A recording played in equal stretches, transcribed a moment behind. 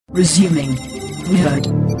Resuming Nerd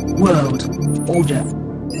World Order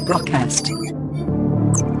broadcast.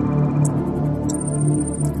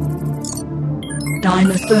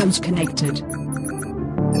 Dynaphones connected.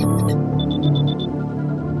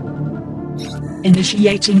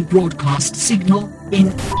 Initiating broadcast signal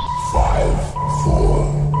in 5, 4,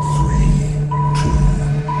 3, 2,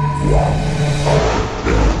 1.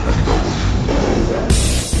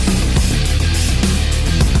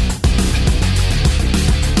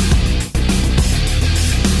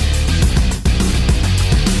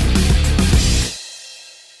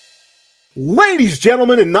 Ladies,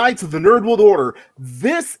 gentlemen, and knights of the Nerd World Order,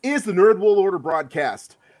 this is the Nerd World Order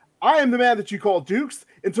broadcast. I am the man that you call Dukes,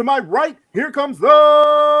 and to my right, here comes the...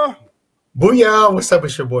 Booyah! What's up?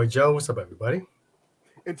 It's your boy Joe. What's up, everybody?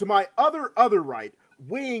 And to my other right,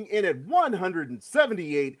 weighing in at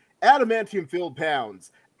 178 adamantium-filled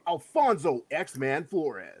pounds, Alfonso X-Man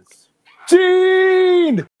Flores.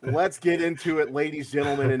 Gene! Let's get into it, ladies,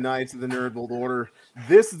 gentlemen, and knights of the Nerd World Order.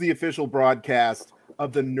 This is the official broadcast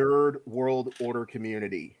of the Nerd World Order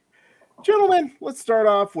community. Gentlemen, let's start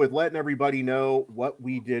off with letting everybody know what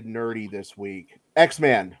we did nerdy this week.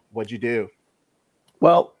 X-Man, what'd you do?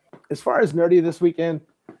 Well, as far as nerdy this weekend,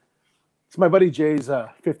 it's my buddy Jay's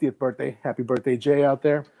 50th birthday. Happy birthday, Jay, out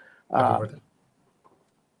there.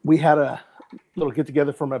 We had a little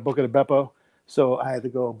get-together for my Boca de Beppo, so I had to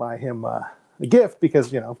go buy him a gift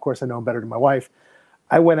because, of course, I know him better than my wife.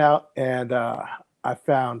 I went out and I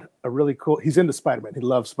found a really cool... He's into Spider-Man. He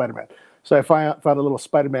loves Spider-Man. So I found a little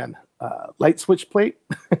Spider-Man light switch plate.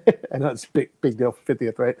 I know it's a big deal for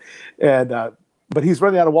 50th, right? And but he's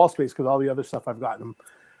running out of wall space because all the other stuff I've gotten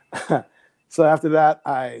him. So after that,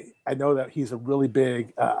 I know that he's a really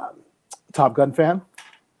big Top Gun fan,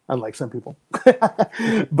 unlike some people.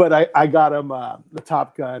 But I got him the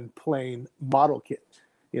Top Gun plane model kit.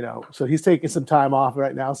 So he's taking some time off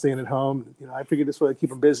right now, staying at home. I figured this way to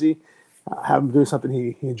keep him busy. Have him do something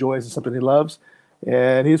he enjoys and something he loves,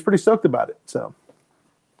 and he was pretty stoked about it. So,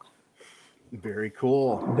 very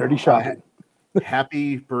cool. Dirty shopping.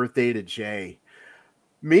 Happy birthday to Jay.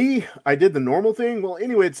 Me, I did the normal thing. Well,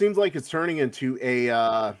 anyway, it seems like it's turning into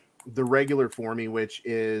the regular for me, which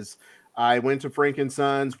is I went to Frank and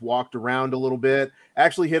Sons, walked around a little bit,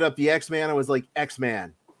 actually hit up the X-Man. I was like,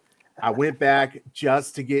 X-Man, I went back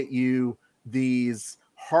just to get you these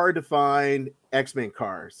hard to find X-Men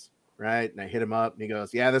cars. Right. And I hit him up and he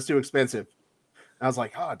goes, yeah, that's too expensive. And I was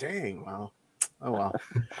like, oh, dang. Well, oh, well.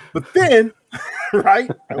 But then, right,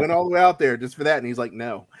 I went all the way out there just for that. And he's like,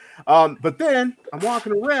 no. But then I'm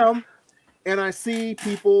walking around and I see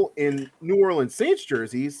people in New Orleans Saints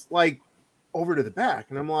jerseys, like over to the back.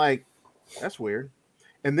 And I'm like, that's weird.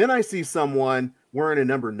 And then I see someone wearing a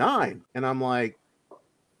number 9. And I'm like,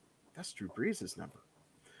 that's Drew Brees' number.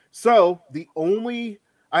 So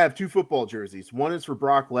I have 2 football jerseys. One is for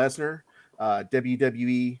Brock Lesnar,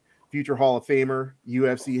 WWE future Hall of Famer,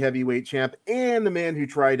 UFC heavyweight champ, and the man who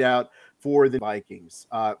tried out for the Vikings.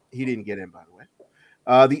 He didn't get in, by the way.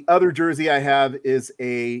 The other jersey I have is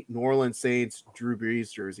a New Orleans Saints Drew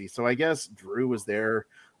Brees jersey. So I guess Drew was there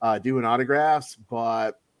doing autographs,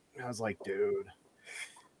 but I was like, dude,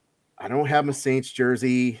 I don't have my Saints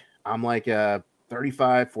jersey. I'm like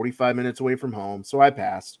 35, 45 minutes away from home, so I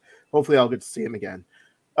passed. Hopefully I'll get to see him again.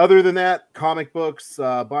 Other than that, comic books,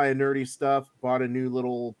 buying nerdy stuff, bought a new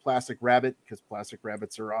little plastic rabbit because plastic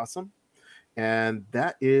rabbits are awesome. And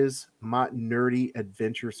that is my nerdy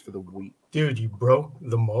adventures for the week. Dude, you broke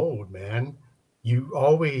the mold, man. You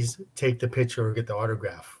always take the picture or get the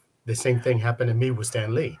autograph. The same thing happened to me with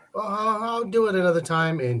Stan Lee. Oh, I'll do it another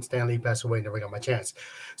time. And Stan Lee passed away, never got my chance.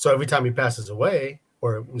 So every time he passes away,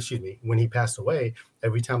 when he passed away,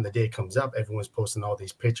 every time the day comes up, everyone's posting all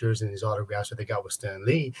these pictures and these autographs that they got with Stan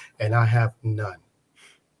Lee, and I have none.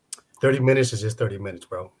 30 minutes is just 30 minutes,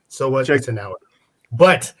 bro. So what? It's an hour.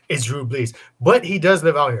 But it's Drew Brees. But he does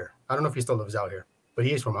live out here. I don't know if he still lives out here, but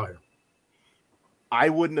he is from out here. I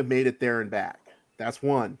wouldn't have made it there and back. That's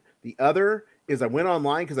one. The other is I went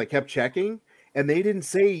online because I kept checking, and they didn't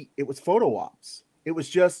say it was photo ops. It was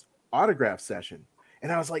just autograph session.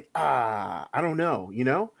 And I was like, I don't know,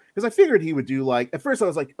 because I figured he would do at first I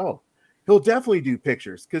was like, oh, he'll definitely do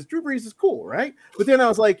pictures because Drew Brees is cool, right? But then I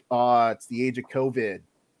was like, it's the age of COVID.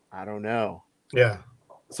 I don't know. Yeah.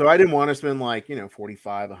 So I didn't want to spend $45,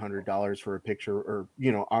 $100 for a picture or,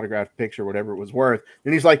 autographed picture, whatever it was worth.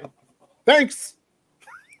 And he's like, thanks.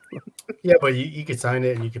 Yeah, but you could sign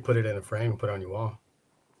it and you could put it in a frame and put it on your wall.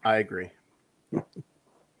 I agree.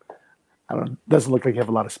 Doesn't look like you have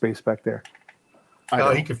a lot of space back there.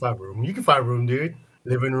 You can find room. You can find room, dude.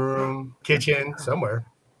 Living room, kitchen, somewhere.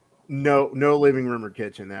 No living room or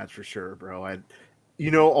kitchen, that's for sure, bro. You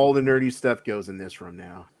know, all the nerdy stuff goes in this room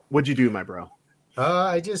now. What'd you do, my bro?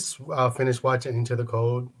 I just finished watching Into the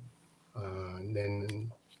Cold, and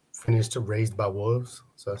then finished Raised by Wolves.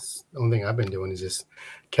 So that's the only thing I've been doing is just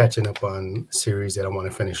catching up on series that I want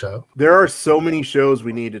to finish up. There are so many shows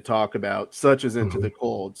we need to talk about, such as Into the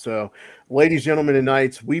Cold. So, ladies, gentlemen, and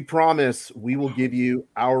knights, we promise we will give you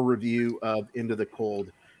our review of Into the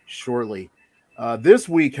Cold shortly. This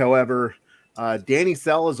week, however, Danny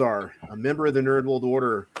Salazar, a member of the Nerd World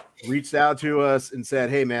Order, reached out to us and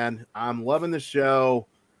said, "Hey, man, I'm loving the show.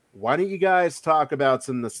 Why don't you guys talk about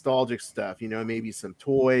some nostalgic stuff? You know, maybe some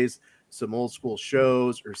toys, some old school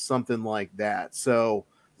shows, or something like that." So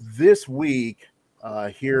this week,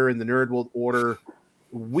 here in the Nerd World Order,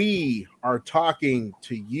 we are talking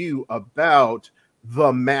to you about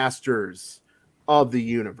the Masters of the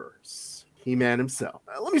Universe, He-Man himself.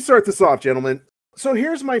 Let me start this off, gentlemen. So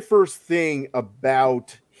here's my first thing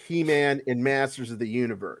about He-Man and Masters of the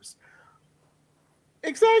Universe.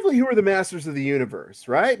 Exactly who are the Masters of the Universe,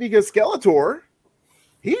 right? Because Skeletor,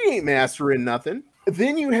 he ain't mastering nothing.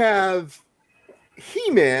 Then you have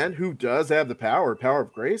He-Man, who does have the power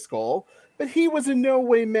of Grayskull, but he was in no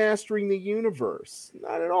way mastering the universe.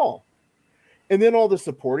 Not at all. And then all the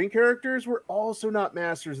supporting characters were also not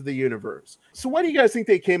Masters of the Universe. So why do you guys think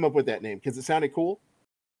they came up with that name? Because it sounded cool?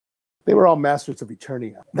 They were all Masters of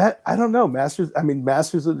Eternia. That, I don't know, Masters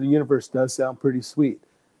of the Universe does sound pretty sweet,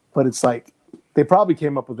 but it's like they probably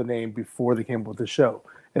came up with the name before they came up with the show.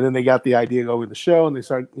 And then they got the idea going with the show, and they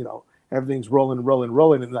started, everything's rolling,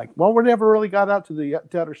 and like, well, we never really got out to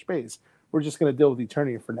outer space. We're just going to deal with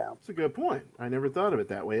Eternia for now. That's a good point. I never thought of it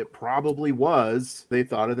that way. It probably was they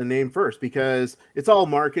thought of the name first because it's all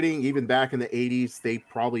marketing. Even back in the 80s, they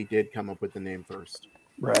probably did come up with the name first.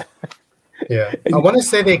 Right. Yeah. I want to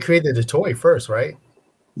say they created the toy first, right?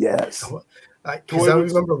 Yes. Because I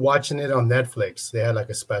remember watching it on Netflix. They had like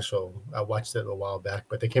a special. I watched it a while back,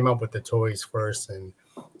 but they came out with the toys first, and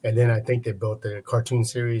then I think they built the cartoon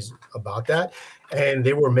series about that, and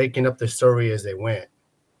they were making up the story as they went.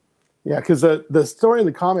 Yeah, because the story in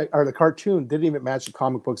the comic or the cartoon didn't even match the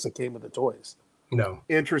comic books that came with the toys. No.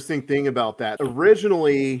 Interesting thing about that.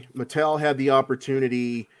 Originally, Mattel had the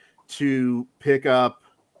opportunity to pick up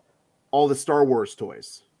all the Star Wars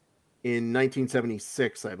toys in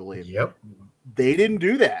 1976, I believe. Yep. They didn't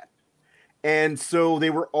do that. And so they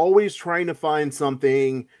were always trying to find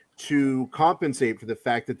something to compensate for the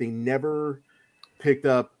fact that they never picked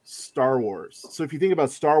up Star Wars. So if you think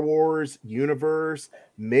about Star Wars universe,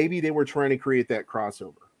 maybe they were trying to create that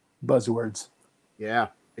crossover. Buzzwords. Yeah,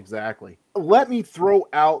 exactly. Let me throw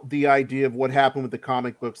out the idea of what happened with the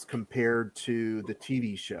comic books compared to the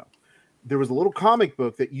TV show. There was a little comic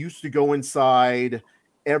book that used to go inside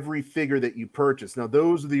every figure that you purchase. Now,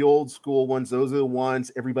 those are the old school ones. Those are the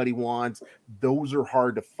ones everybody wants. Those are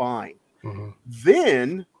hard to find. Mm-hmm.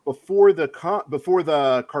 Then, before the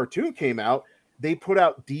cartoon came out, they put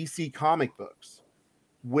out DC comic books,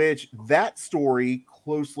 which that story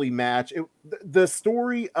closely matched. The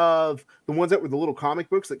story of the ones that were the little comic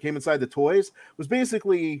books that came inside the toys was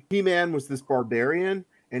basically He-Man was this barbarian,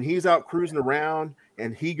 and he's out cruising around,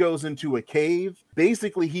 and he goes into a cave.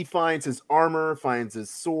 Basically, he finds his armor, finds his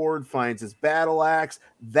sword, finds his battle axe.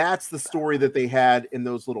 That's the story that they had in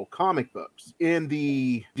those little comic books. In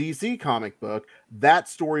the DC comic book, that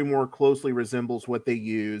story more closely resembles what they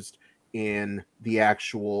used in the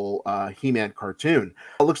actual He-Man cartoon.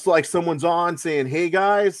 It looks like someone's on saying, "Hey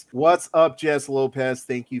guys, what's up, Jess Lopez?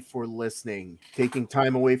 Thank you for listening. Taking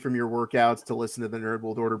time away from your workouts to listen to the Nerd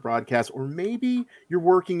World Order broadcast, or maybe you're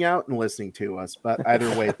working out and listening to us, but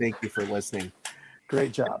either way, thank you for listening."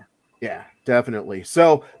 Great job. Yeah, definitely.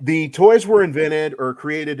 So the toys were invented or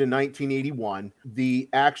created in 1981. The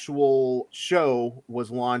actual show was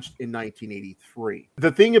launched in 1983.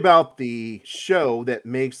 The thing about the show that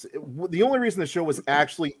makes the only reason the show was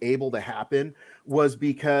actually able to happen was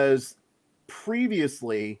because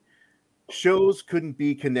previously shows couldn't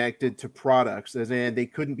be connected to products, as in they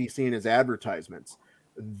couldn't be seen as advertisements.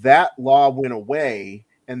 That law went away,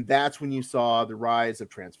 and that's when you saw the rise of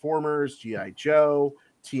Transformers, G.I. Joe,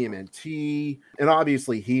 TMNT, and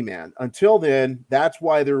obviously He-Man. Until then, that's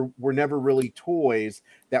why there were never really toys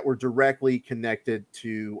that were directly connected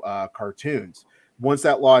to cartoons. Once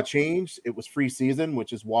that law changed, it was free season,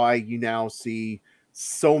 which is why you now see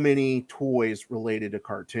so many toys related to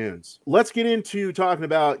cartoons. Let's get into talking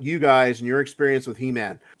about you guys and your experience with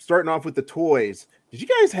He-Man. Starting off with the toys. Did you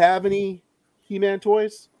guys have any He-Man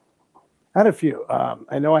toys? I had a few.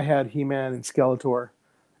 I know I had He-Man and Skeletor.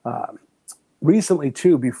 Recently,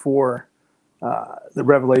 too, before the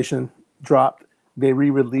Revelation dropped, they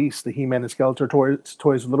re-released the He-Man and Skeletor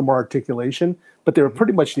toys with a little more articulation, but they were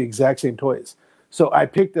pretty much the exact same toys. So I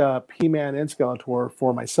picked up He-Man and Skeletor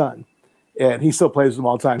for my son, and he still plays with them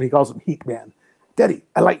all the time. He calls them Heat Man. Daddy,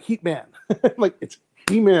 I like Heat Man. I'm like, it's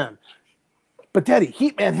He-Man. But Daddy,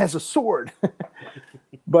 Heat Man has a sword.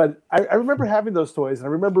 But I remember having those toys, and I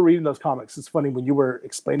remember reading those comics. It's funny, when you were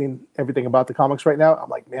explaining everything about the comics right now, I'm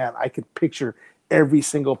like, man, I could picture every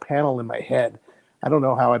single panel in my head. I don't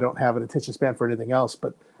know how I don't have an attention span for anything else,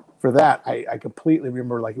 but for that, I completely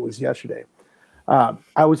remember like it was yesterday.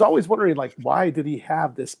 I was always wondering, like, why did he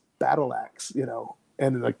have this battle axe, you know?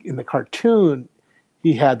 And in the cartoon,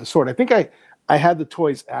 he had the sword. I think I had the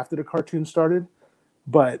toys after the cartoon started,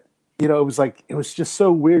 but you know, it was just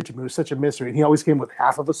so weird to me. It was such a mystery. And he always came with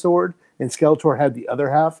half of a sword, and Skeletor had the other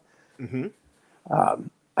half. Mm-hmm.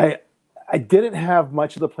 I didn't have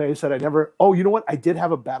much of the playset. I never. Oh, you know what? I did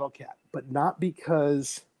have a Battle Cat, but not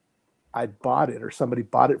because I bought it or somebody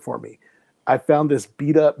bought it for me. I found this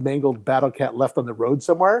beat up, mangled Battle Cat left on the road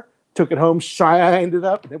somewhere. Took it home, shined it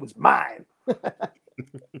up, and it was mine.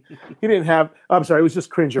 He didn't have. I'm sorry, it was just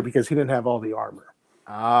Cringer because he didn't have all the armor.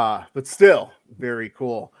 Ah, but still very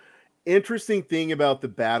cool. Interesting thing about the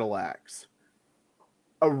battle axe.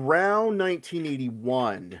 Around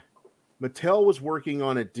 1981, Mattel was working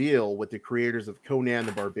on a deal with the creators of Conan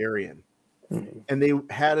the Barbarian, and they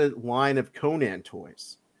had a line of Conan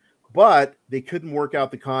toys, but they couldn't work out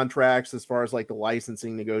the contracts as far as like the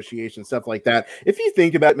licensing negotiation, stuff like that. If you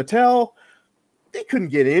think about it, Mattel, they couldn't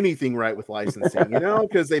get anything right with licensing, you know,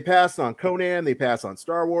 because they passed on Conan, they passed on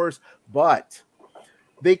Star Wars, but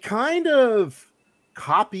they kind of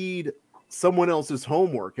copied someone else's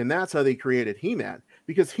homework, and that's how they created He-Man,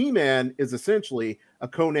 because He-Man is essentially a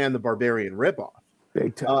Conan the Barbarian ripoff.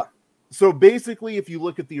 Big time. So basically, if you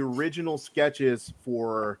look at the original sketches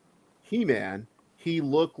for He-Man, he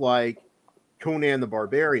looked like Conan the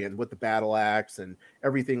Barbarian with the battle axe and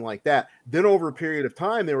everything like that. Then over a period of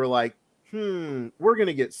time, they were like, we're going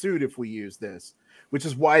to get sued if we use this, which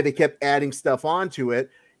is why they kept adding stuff onto it.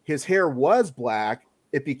 His hair was black.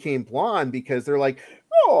 It became blonde because they're like,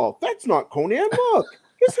 oh, that's not Conan. Look,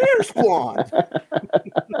 his hair's blonde.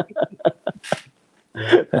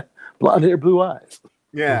 Blonde hair, blue eyes.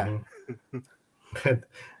 Yeah. Mm-hmm.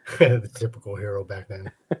 The typical hero back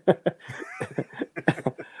then.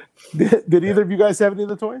 Did either of you guys have any of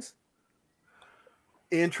the toys?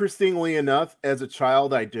 Interestingly enough, as a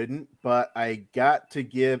child, I didn't, but I got to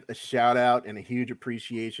give a shout out and a huge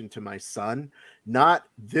appreciation to my son. Not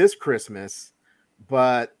this Christmas,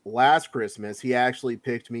 but last Christmas, he actually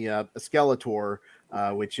picked me up a Skeletor,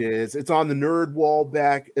 which it's on the nerd wall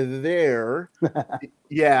back there.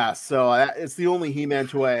 Yeah, so it's the only He-Man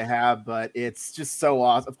toy I have, but it's just so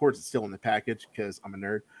awesome. Of course, it's still in the package because I'm a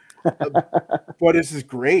nerd. But this is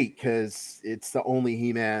great because it's the only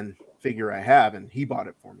He-Man figure I have, and he bought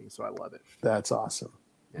it for me, so I love it. That's awesome.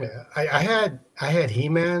 Yeah, I had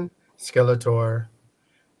He-Man, Skeletor,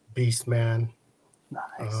 Beastman,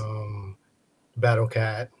 Nice. Battle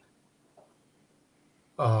Cat,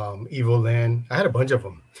 Evil Lyn. I had a bunch of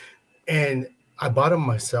them, and I bought them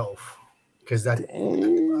myself because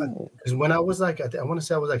when I was like, I want to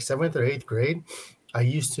say I was like 7th or 8th grade, I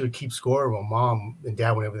used to keep score with my mom and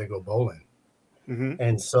dad whenever they go bowling,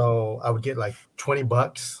 and so I would get like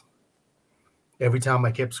 $20 every time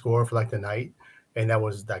I kept score for like the night, and that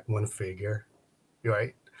was like one figure,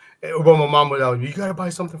 right? Well, my mom would, you gotta buy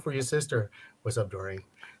something for your sister. What's up, Doreen?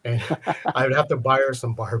 And I would have to buy her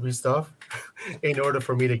some Barbie stuff in order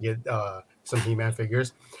for me to get some He-Man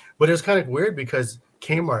figures. But it was kind of weird because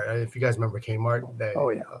Kmart, if you guys remember Kmart, that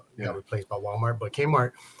got replaced by Walmart. But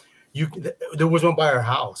Kmart, there was one by our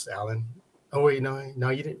house, Alan. Oh wait, no,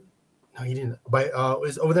 you didn't. No, you didn't. But it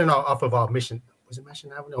was over there off of Mission. Was it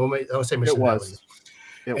Mission Avenue? I would say Mission Avenue.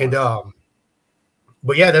 It was.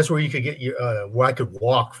 But yeah, that's where you could get your where I could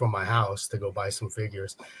walk from my house to go buy some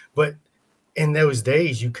figures. But in those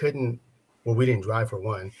days, you couldn't. Well, we didn't drive for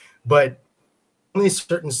one, but only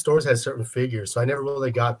certain stores had certain figures. So I never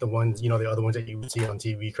really got the ones, the other ones that you would see on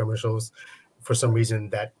TV commercials. For some reason,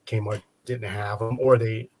 that Kmart didn't have them, or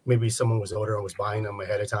maybe someone was older and was buying them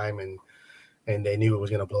ahead of time, and they knew it was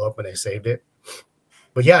going to blow up and they saved it.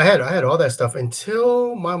 But yeah, I had all that stuff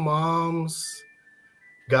until my mom's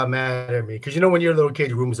got mad at me because when you're a little kid,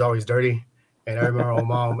 your room is always dirty. And I remember my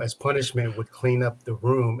mom, as punishment, would clean up the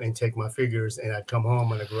room and take my figures, and I'd come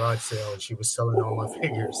home on a garage sale, and she was selling all my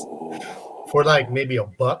figures for like maybe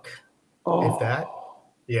 $1, if that.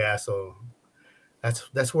 Yeah, so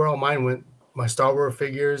that's where all mine went. My Star Wars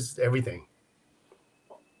figures, everything.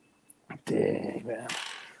 Dang, man.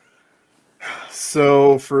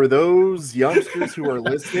 So, for those youngsters who are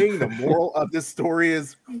listening, the moral of this story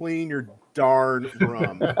is clean your darn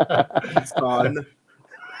room, son.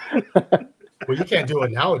 Well, you can't do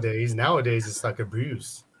it nowadays. Nowadays, it's like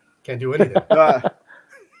abuse. Can't do anything. Uh,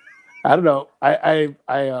 I don't know. I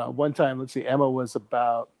one time, let's see, Emma was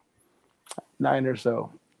about 9 or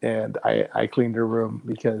so, and I cleaned her room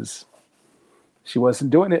because she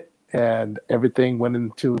wasn't doing it, and everything went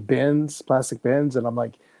into bins, plastic bins, and I'm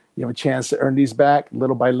like, you have a chance to earn these back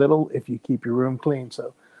little by little if you keep your room clean.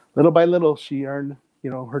 So little by little, she earned,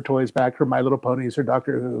 her toys back, her My Little Ponies, her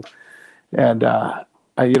Doctor Who, and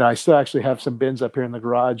I still actually have some bins up here in the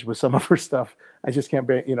garage with some of her stuff. I just can't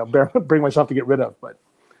bring myself to get rid of, but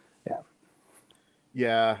yeah.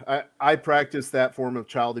 Yeah, I practice that form of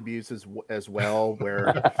child abuse as well,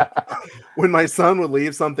 where when my son would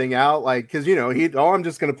leave something out, like, because I'm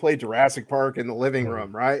just going to play Jurassic Park in the living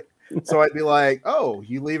room, right? So I'd be like, oh,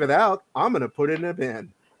 you leave it out, I'm going to put it in a bin,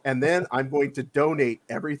 and then I'm going to donate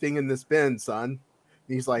everything in this bin, son. And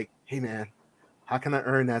he's like, hey man, how can I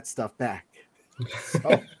earn that stuff back?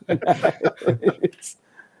 So,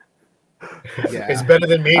 yeah, It's better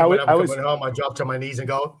than me when I'm I was- coming home. I drop to my knees and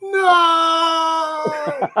go, no.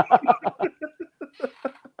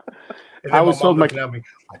 And then I was my mom told my- looking at me,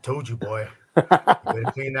 I told you, boy, you better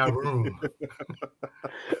clean that room.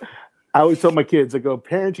 I always tell my kids, I go,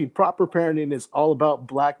 proper parenting is all about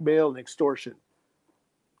blackmail and extortion.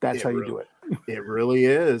 That's how you do it. It really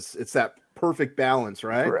is. It's that perfect balance,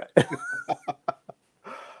 right? Right.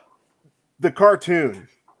 The cartoon,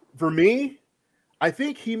 for me, I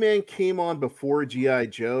think He-Man came on before G.I.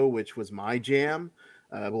 Joe, which was my jam.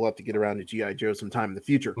 We'll have to get around to G.I. Joe sometime in the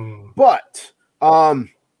future. But I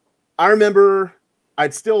remember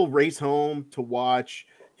I'd still race home to watch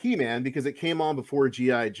He-Man because it came on before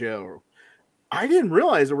G.I. Joe. I didn't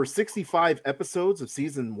realize there were 65 episodes of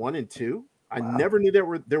season 1 and 2. I never knew there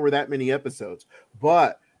were that many episodes.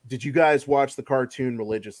 But did you guys watch the cartoon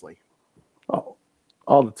religiously? Oh,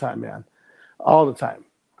 all the time, man. All the time.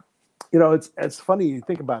 It's funny you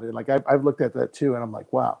think about it. Like I've looked at that too, and I'm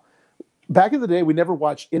like, wow. Back in the day, we never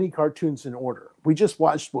watched any cartoons in order. We just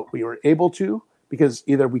watched what we were able to because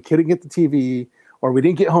either we couldn't get the TV, or we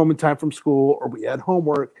didn't get home in time from school, or we had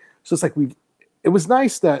homework. So it's like it was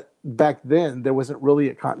nice that back then there wasn't really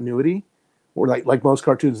a continuity, or like most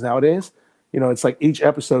cartoons nowadays. It's like each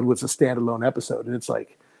episode was a standalone episode, and it's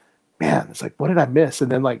like, man, it's like, what did I miss?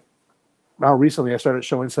 And then like now recently, I started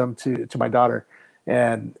showing some to my daughter,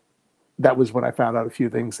 and that was when I found out a few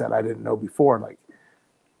things that I didn't know before. Like,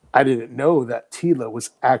 I didn't know that Tila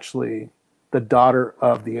was actually the daughter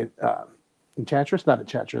of the enchantress, not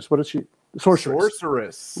enchantress. What is she?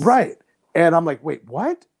 Sorceress. Right. And I'm like, wait,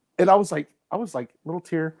 what? And I was like, little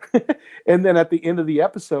tear. And then at the end of the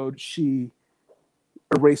episode, she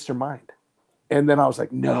erased her mind. And then I was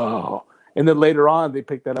like, no. And then later on, they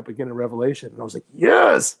picked that up again in Revelation. And I was like,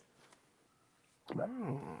 yes.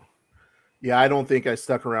 Yeah, I don't think I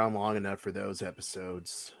stuck around long enough for those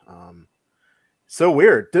episodes. So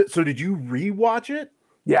weird. So did you rewatch it?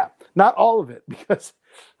 Yeah, not all of it because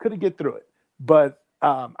couldn't get through it. But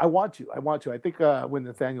I want to. I think when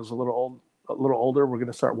Nathaniel's a little older, we're going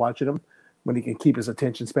to start watching him when he can keep his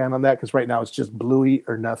attention span on that. Because right now it's just Bluey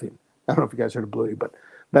or nothing. I don't know if you guys heard of Bluey, but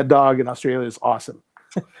that dog in Australia is awesome.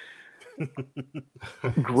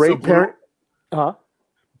 Great parent. Huh?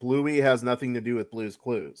 Bluey has nothing to do with Blue's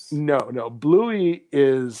Clues. No. Bluey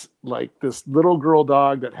is like this little girl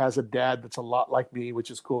dog that has a dad that's a lot like me, which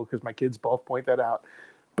is cool because my kids both point that out.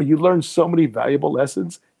 But you learn so many valuable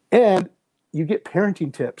lessons, and you get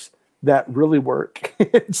parenting tips that really work.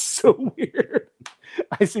 It's so weird.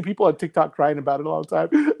 I see people on TikTok crying about it all the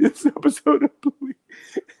time. This episode of Bluey.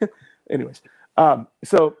 Anyways,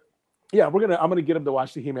 so yeah, I'm gonna get him to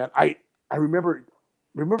watch the He-Man. I remember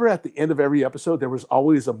at the end of every episode there was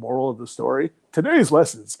always a moral of the story. Today's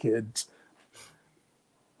lessons, kids.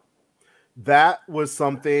 That was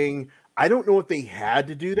something. I don't know if they had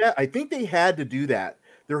to do that. I think they had to do that.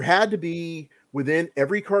 There had to be within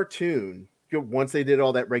every cartoon. Once they did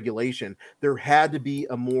all that regulation, there had to be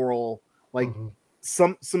a moral, like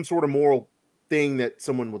some sort of moral thing that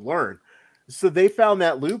someone would learn. So they found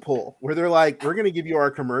that loophole where they're like, we're going to give you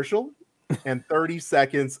our commercial and 30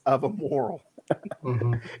 seconds of a moral.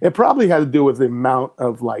 It probably had to do with the amount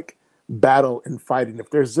of like battle and fighting. If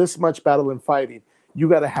there's this much battle and fighting, you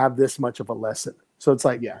got to have this much of a lesson. So it's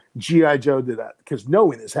like, G.I. Joe did that because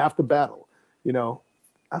knowing is half the battle.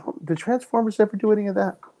 Did Transformers ever do any of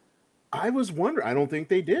that? I was wondering. I don't think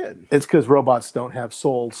they did. It's because robots don't have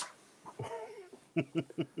souls.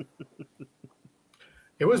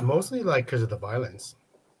 It was mostly like because of the violence.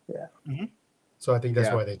 Yeah. So I think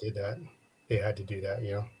that's why they did that. they had to do that,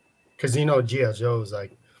 because G.I. Joe's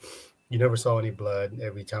like you never saw any blood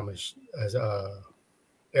every time as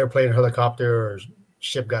airplane or helicopter or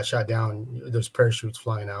ship got shot down. There's parachutes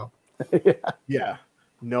flying out. Yeah,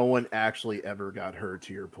 no one actually ever got hurt.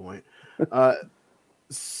 To your point.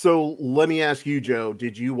 So let me ask you, Joe.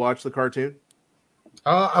 Did you watch the cartoon?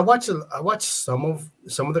 I watched some of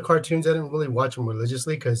the cartoons. I didn't really watch them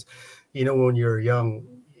religiously because, when you're young,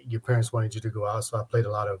 your parents wanted you to go out. So I played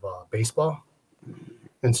a lot of baseball,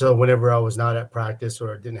 and so whenever I was not at practice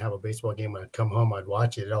or didn't have a baseball game, when I'd come home, I'd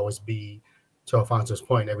watch it. It'd always be, to Alfonso's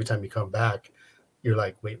point, every time you come back, you're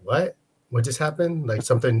like, wait, what? What just happened? Like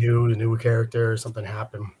something new, a new character, something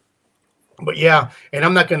happened. But yeah, and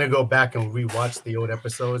I'm not gonna go back and rewatch the old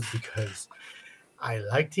episodes because I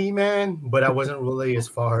liked He-Man, but I wasn't really as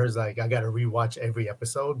far as like I got to rewatch every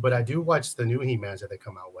episode. But I do watch the new He-Mans that they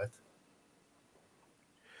come out with.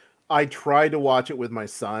 I tried to watch it with my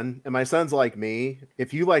son, and my son's like me.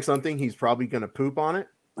 If you like something, he's probably going to poop on it.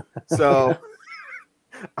 So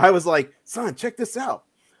I was like, son, check this out.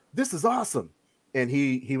 This is awesome. And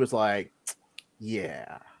he was like,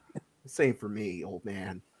 yeah, same for me, old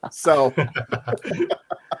man. So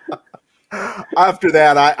after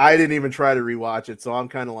that, I didn't even try to rewatch it. So I'm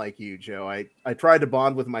kind of like you, Joe. I tried to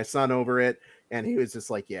bond with my son over it, and he was just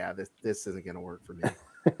like, yeah, this isn't going to work for me.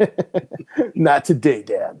 Not today,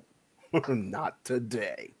 Dad. Not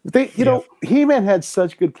today. He-Man had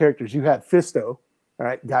such good characters. You had Fisto, all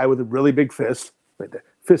right, guy with a really big fist, right there,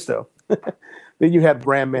 Fisto. Then you had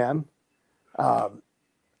Bram Man. I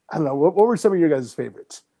don't know. What were some of your guys'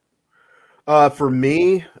 favorites? For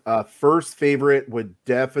me, first favorite would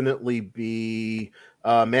definitely be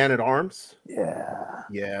Man at Arms.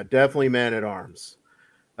 Yeah, definitely Man at Arms.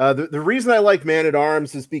 The reason I like Man at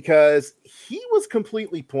Arms is because he was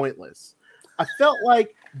completely pointless. I felt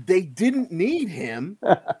like they didn't need him,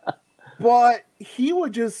 but he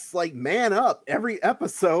would just like man up every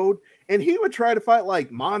episode, and he would try to fight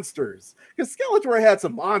like monsters because Skeletor had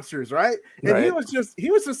some monsters, right? And Right.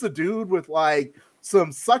 he was just a dude with like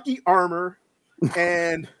some sucky armor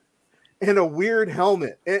and a weird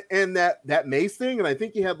helmet and that mace thing, and I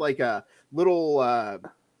think he had like a little I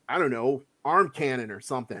don't know, arm cannon or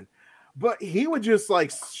something. But he would just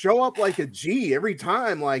like show up like a G every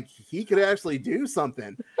time, like he could actually do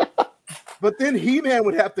something. But then He-Man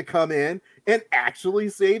would have to come in and actually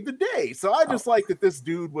save the day. So I just like that this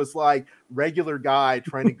dude was like regular guy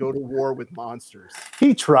trying to go to war with monsters.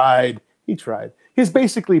 He tried. He's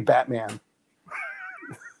basically Batman.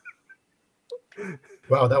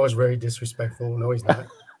 Wow, that was very disrespectful. No, he's not.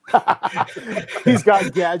 He's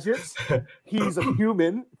got gadgets. He's a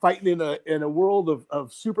human fighting in a world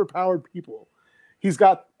of superpowered people. He's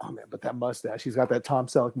got but that mustache. He's got that Tom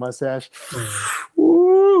Selleck mustache.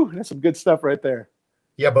 Woo, that's some good stuff right there.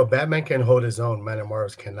 Yeah, but Batman can hold his own. Man at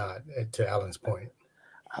Mars cannot. To Alan's point,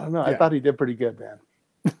 I don't know. Yeah. I thought he did pretty good, man.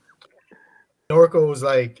 Oracle was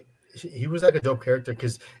like he was like a dope character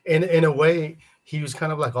because in a way he was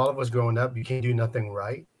kind of like all of us growing up. You can't do nothing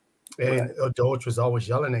right. And adults was always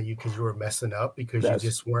yelling at you because you were messing up because you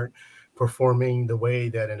just weren't performing the way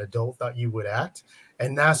that an adult thought you would act.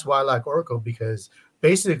 And that's why I like Oracle, because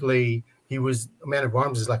basically he was a Man of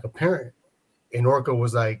Arms is like a parent. And Oracle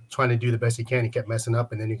was like trying to do the best he can. He kept messing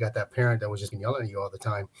up. And then you got that parent that was just yelling at you all the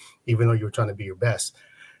time, even though you were trying to be your best.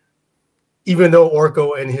 Even though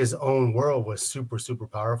Oracle in his own world was super, super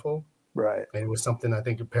powerful. Right. And it was something, I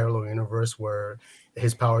think, a parallel universe where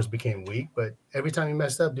his powers became weak. But every time he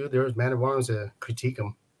messed up, dude, there was Man of Arms to critique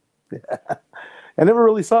him. Yeah. I never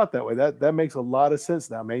really saw it that way. That makes a lot of sense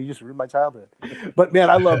now, man. You just ruined my childhood. But man,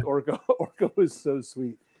 I loved Orko. Orko was so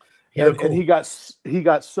sweet. And he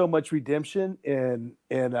got so much redemption in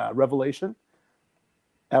Revelation.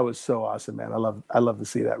 That was so awesome, man. I love to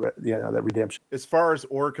see that that redemption. As far as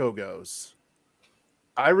Orko goes,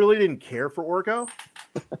 I really didn't care for Orko.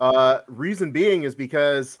 Reason being is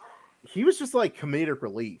because he was just like comedic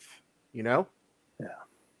relief, you know? Yeah.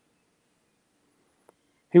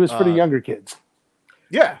 He was for the younger kids.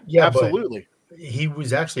 Yeah, absolutely. He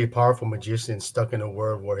was actually a powerful magician stuck in a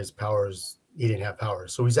world where his powers, he didn't have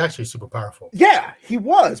powers. So he's actually super powerful. Yeah, he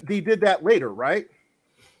was. He did that later, right?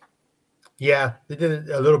 Yeah, they did it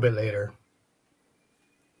a little bit later.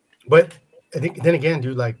 But I think then again,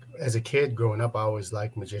 dude, like as a kid growing up, I always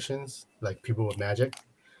liked magicians, like people with magic.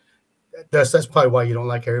 That's probably why you don't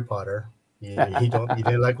like Harry Potter. You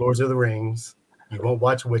didn't like Lords of the Rings. You won't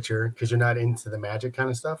watch Witcher because you're not into the magic kind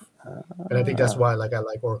of stuff. And I think that's why I like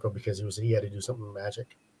Oracle, because he had to do something with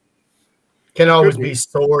magic. Can always be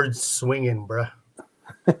sword swinging, bruh.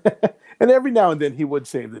 And every now and then he would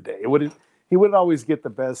save the day. He wouldn't always get the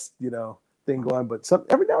best, thing going, but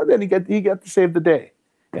every now and then he got to save the day,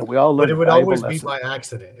 and we all learned. But it would a valuable always be lesson. by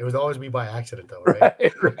accident. It would always be by accident, though,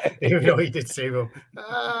 right? Right. Even though he did save him,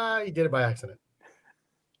 he did it by accident.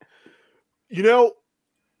 You know,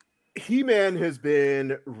 He-Man has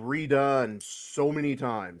been redone so many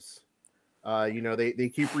times.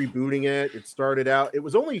 They keep rebooting it. It started out, it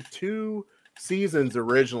was only 2 seasons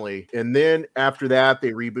originally, and then after that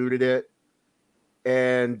they rebooted it,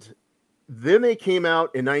 and then they came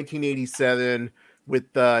out in 1987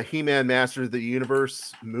 with the He-Man Masters of the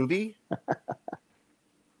Universe movie.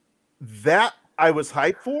 That I was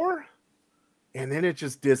hyped for, and then it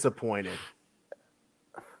just disappointed.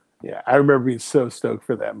 Yeah, I remember being so stoked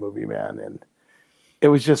for that movie, man, and it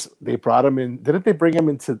was just they brought him in. Didn't they bring him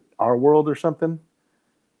into our world or something?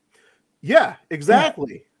 Yeah,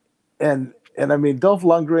 exactly. Yeah. And I mean, Dolph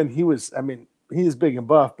Lundgren, he's big and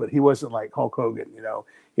buff, but he wasn't like Hulk Hogan,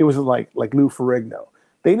 He wasn't like Lou Ferrigno.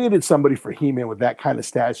 They needed somebody for He-Man with that kind of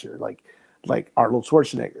stature, like Arnold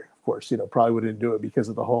Schwarzenegger. Of course, probably wouldn't do it because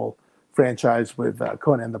of the whole franchise with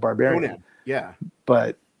Conan the Barbarian. Conan, yeah.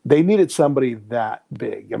 But they needed somebody that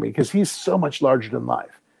big. I mean, because he's so much larger than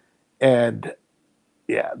life. And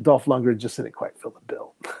yeah, Dolph Lundgren just didn't quite fill the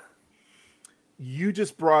bill. You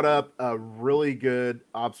just brought up a really good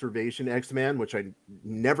observation, X-Man, which I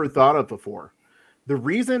never thought of before. The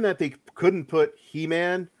reason that they couldn't put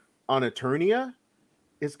He-Man on Eternia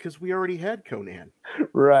is because we already had Conan.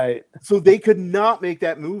 Right. So they could not make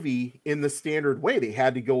that movie in the standard way. They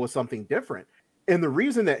had to go with something different. And the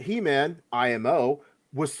reason that He-Man, IMO,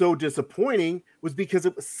 was so disappointing was because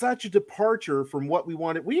it was such a departure from what we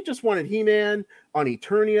wanted. We just wanted He-Man on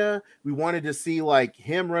Eternia. We wanted to see like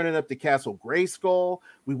him running up to Castle Grayskull.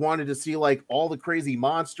 We wanted to see like all the crazy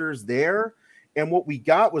monsters there. And what we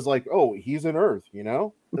got was like, oh, he's in Earth,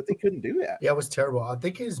 but they couldn't do that. Yeah, it was terrible. I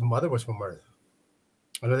think his mother was from Earth.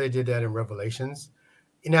 I know they did that in Revelations.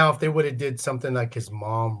 Now, if they would have did something like his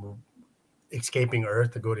mom escaping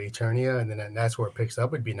Earth to go to Eternia, and then that's where it picks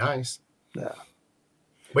up, it'd be nice. Yeah.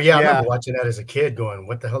 But yeah, I remember watching that as a kid going,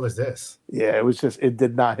 what the hell is this? Yeah, it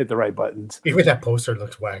did not hit the right buttons. Even that poster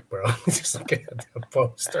looks whack, bro. Just looking at that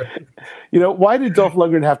poster. Why did Dolph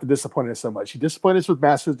Lundgren have to disappoint us so much? He disappointed us with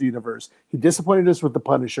Masters of the Universe. He disappointed us with The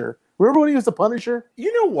Punisher. Remember when he was The Punisher?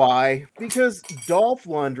 You know why? Because Dolph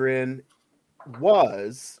Lundgren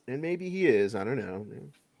was, and maybe he is, I don't know,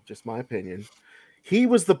 just my opinion, he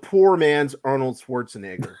was the poor man's Arnold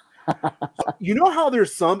Schwarzenegger. You know how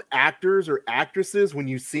there's some actors or actresses, when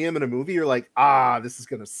you see them in a movie, you're like, this is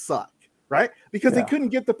going to suck, right? Because they couldn't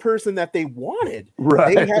get the person that they wanted.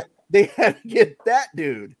 Right. They had to get that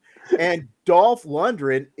dude. And Dolph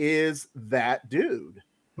Lundgren is that dude.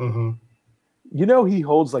 Mm-hmm. He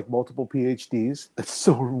holds like multiple PhDs. That's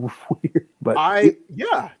so weird. But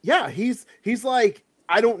he's like,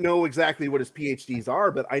 I don't know exactly what his PhDs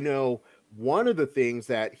are, but I know one of the things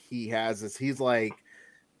that he has is he's like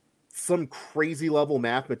some crazy level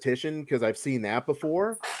mathematician, because I've seen that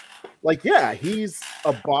before. Like, yeah, he's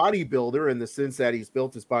a bodybuilder in the sense that he's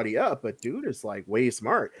built his body up, but dude is like way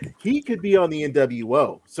smart. He could be on the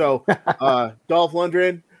NWO. So Dolph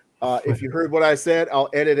Lundgren, if you heard what I said, I'll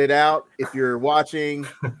edit it out. If you're watching,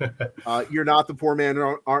 you're not the poor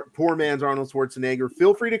man's Arnold Schwarzenegger.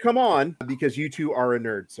 Feel free to come on, because you two are a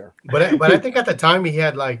nerd, sir. But I think at the time he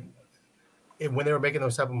had like, when they were making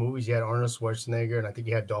those type of movies, you had Arnold Schwarzenegger, and I think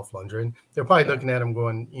you had Dolph Lundgren. They're probably looking at him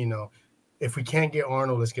going, if we can't get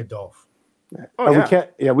Arnold, let's get Dolph.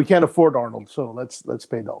 We can't afford Arnold, so let's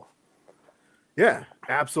pay Dolph. Yeah,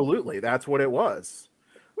 absolutely. That's what it was.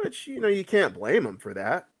 Which, you can't blame him for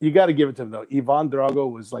that. You got to give it to him, though. Ivan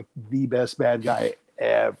Drago was like the best bad guy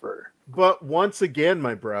ever. But once again,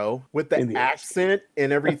 my bro, with the accent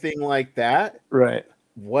and everything like that, right?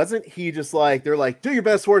 Wasn't he just like, they're like, do your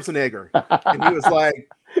best Schwarzenegger, and he was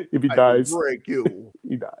like, if he dies, break you,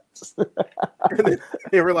 he dies. And then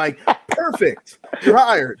they were like, perfect, you're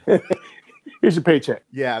hired. Here's your paycheck.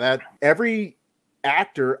 Yeah, that every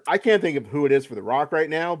actor, I can't think of who it is for The Rock right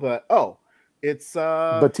now, but it's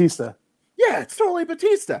Batista. Yeah, it's totally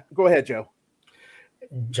Batista. Go ahead, Joe.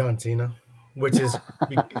 John Cena, which is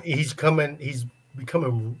he's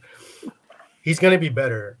becoming. He's going to be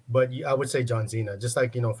better, but I would say John Cena. Just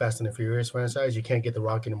like, Fast and the Furious franchise, you can't get The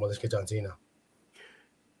Rock anymore. Let's get John Cena.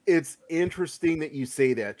 It's interesting that you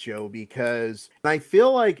say that, Joe, because I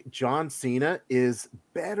feel like John Cena is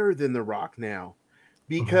better than The Rock now,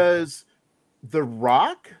 because The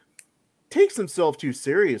Rock takes himself too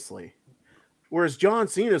seriously, whereas John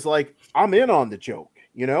Cena is like, I'm in on the joke,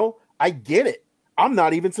 I get it. I'm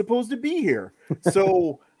not even supposed to be here.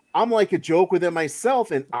 So I'm like a joke within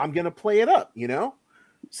myself, and I'm going to play it up,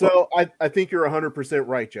 So I think you're 100%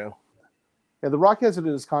 right, Joe. And The Rock has it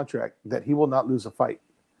in his contract that he will not lose a fight.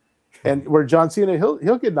 And where John Cena,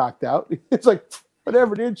 he'll get knocked out. It's like,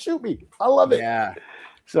 whatever, dude, shoot me. I love it. Yeah.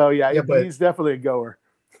 So yeah, but he's definitely a goer.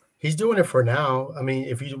 he's doing it for now. I mean,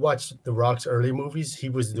 if you watch The Rock's early movies, he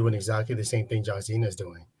was doing exactly the same thing John Cena is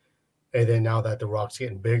doing. And then now that The Rock's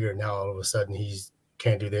getting bigger, now all of a sudden he's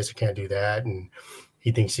can't do this or can't do that. And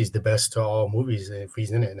he thinks he's the best to all movies if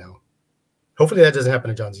he's in it now. Hopefully that doesn't happen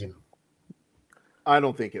to John Cena. I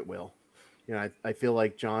don't think it will. You know, I feel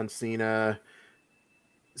like John Cena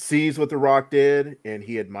sees what The Rock did and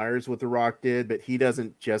he admires what The Rock did, but he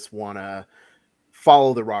doesn't just want to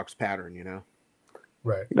follow The Rock's pattern, you know?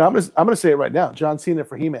 Right. You know, I'm gonna say it right now. John Cena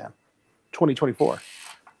for He-Man, 2024.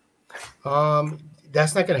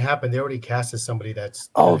 That's not going to happen. They already casted somebody that's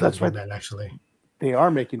that's right. Man, actually, They are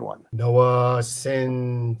making one. Noah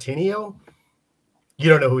Centineo. You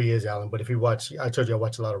don't know who he is, Alan, but if you watch, I told you I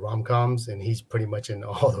watch a lot of rom-coms, and he's pretty much in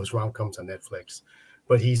all those rom-coms on Netflix.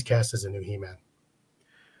 But he's cast as a new He-Man.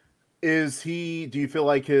 Do you feel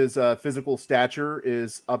like his physical stature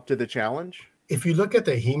is up to the challenge? If you look at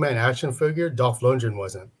the He-Man action figure, Dolph Lundgren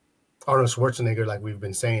wasn't. Arnold Schwarzenegger, like we've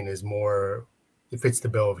been saying, is more, it fits the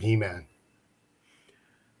bill of He-Man.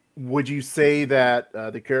 Would you say that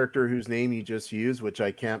the character whose name you just used, which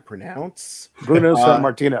I can't pronounce, Bruno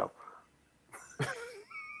Sammartino.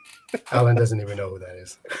 Alan doesn't even know who that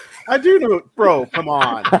is. I do know, bro. Come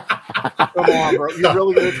on, bro. You're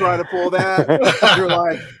really gonna try to pull that?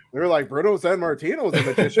 They're like Bruno Sammartino's a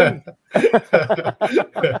magician.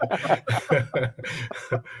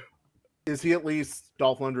 Is he at least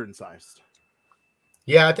Dolph Lundgren sized?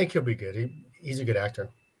 Yeah, I think he'll be good. He's a good actor.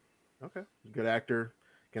 Okay, good actor.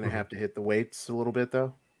 Gonna have to hit the weights a little bit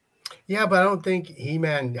though. Yeah, but I don't think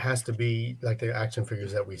He-Man has to be like the action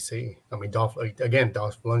figures that we see. I mean, Dolph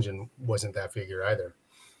Lundgren wasn't that figure either.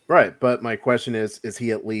 Right, but my question is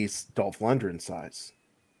he at least Dolph Lundgren size?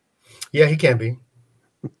 Yeah, he can be.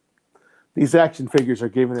 These action figures are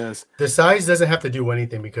giving us The size doesn't have to do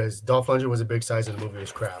anything because Dolph Lundgren was a big size and the movie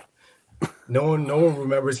was crap. No one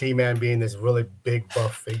remembers He-Man being this really big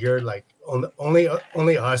buff figure. Like only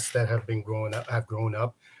us that have grown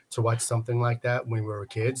up to watch something like that when we were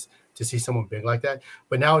kids, to see someone big like that.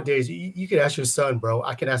 But nowadays, you could ask your son, bro.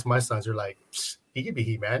 I can ask my sons. They're like, he could be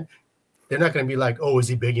He-Man. They're not going to be like, oh, is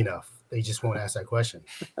he big enough? They just won't ask that question.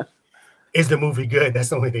 Is the movie good? That's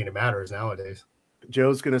the only thing that matters nowadays.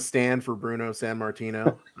 Joe's going to stand for Bruno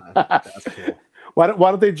Sammartino. That's cool. Why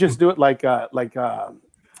don't they just do it like oh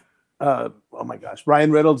my gosh,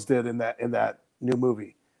 Ryan Reynolds did in that new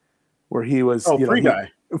movie where he was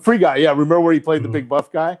Free Guy. Yeah, remember where he played the big buff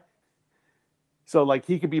guy? So like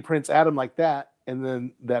he could be Prince Adam like that, and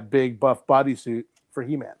then that big buff bodysuit for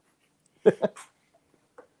He-Man.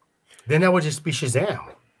 Then that would just be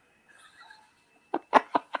Shazam.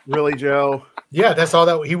 Really, Joe? Yeah, that's all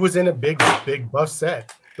that he was in a big buff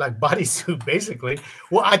set, like bodysuit, basically.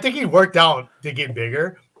 Well, I think he worked out to get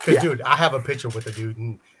bigger. Because, dude, I have a picture with the dude,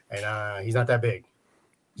 and he's not that big.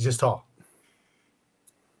 He's just tall.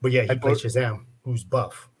 But yeah, he plays Shazam, who's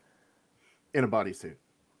buff. In a bodysuit.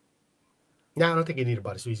 No, I don't think he need a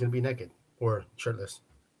bodysuit. He's gonna be naked or shirtless.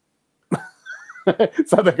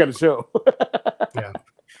 It's not that kind of show. Yeah.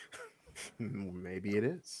 Maybe it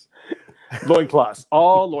is. Loincloths.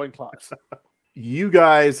 All loincloths. You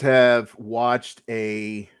guys have watched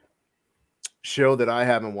a show that I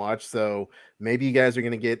haven't watched, so maybe you guys are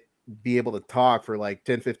going to be able to talk for like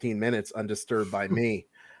 10, 15 minutes undisturbed by me.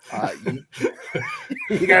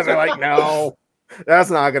 You guys are like, no, that's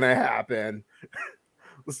not going to happen.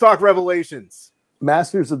 Let's talk Revelations.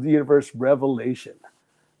 Masters of the Universe Revelation.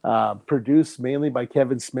 Produced mainly by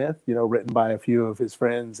Kevin Smith, written by a few of his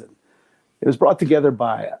friends. And it was brought together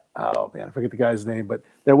by, I forget the guy's name, but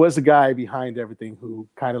there was a guy behind everything who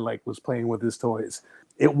kind of like was playing with his toys.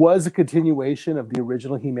 It was a continuation of the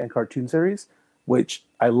original He-Man cartoon series, which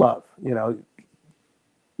I love.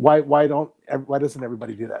 Why doesn't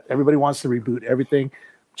everybody do that? Everybody wants to reboot everything.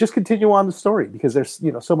 Just continue on the story because there's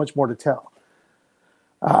so much more to tell.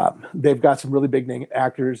 They've got some really big name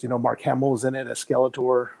actors. Mark Hamill was in it as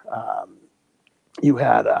Skeletor. You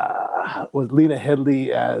had with Lena Headey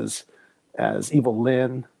as Evil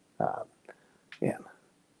Lynn. Man,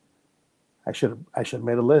 I should have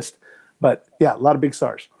made a list, but yeah, a lot of big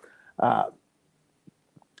stars.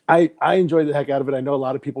 I enjoyed the heck out of it. I know a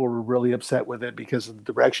lot of people were really upset with it because of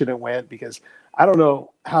the direction it went. Because I don't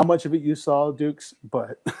know how much of it you saw, Dukes,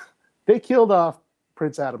 but they killed off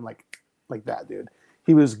Prince Adam like that, dude.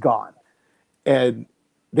 He was gone, and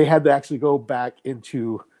they had to actually go back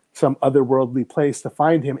into some otherworldly place to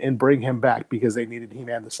find him and bring him back because they needed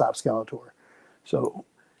He-Man to stop Skeletor. So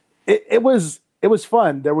it was it was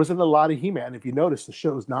fun. There wasn't a lot of He-Man. If you notice, the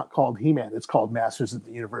show's not called He-Man. It's called Masters of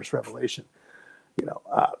the Universe Revelation. You know,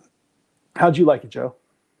 how'd you like it, Joe?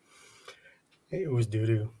 It was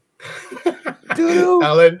doo-doo. Doo-doo.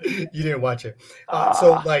 Alan, you didn't watch it.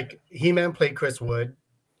 So like He-Man played Chris Wood,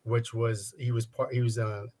 which was he was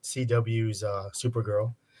CW's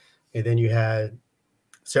Supergirl, and then you had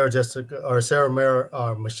Michelle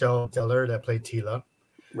Gellar that played Tila.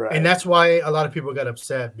 Right. And that's why a lot of people got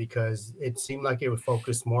upset, because it seemed like it would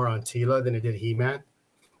focus more on Tila than it did He-Man.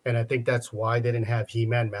 And I think that's why they didn't have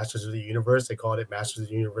He-Man Masters of the Universe. They called it Masters of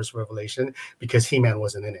the Universe Revelation, because He-Man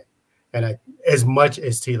wasn't in it. And as much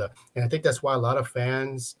as Tila. And I think that's why a lot of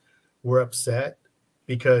fans were upset,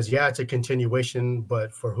 because, yeah, it's a continuation,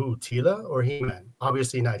 but for who? Tila or He-Man?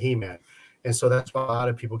 Obviously not He-Man. And so that's why a lot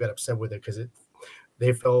of people got upset with it, because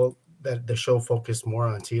they felt that the show focused more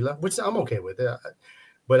on Tila, which I'm okay with it.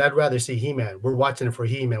 But I'd rather see He-Man. We're watching it for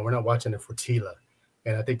He-Man. We're not watching it for Tila.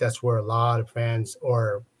 And I think that's where a lot of fans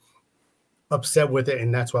are upset with it,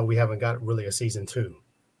 and that's why we haven't got really a season 2.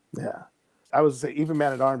 Yeah. I was say even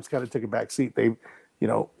Man at Arms kind of took a back seat.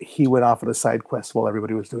 He went off on a side quest while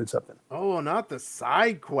everybody was doing something. Oh, not the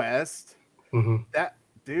side quest. Mm-hmm.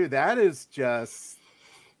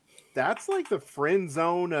 That's like the friend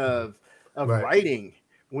zone of Right. writing.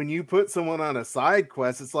 When you put someone on a side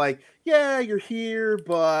quest, it's like, yeah, you're here,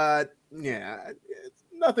 but yeah,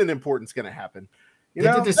 nothing important's gonna happen. They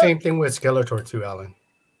did the same thing with Skeletor too, Alan.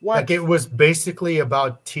 What? Like, it was basically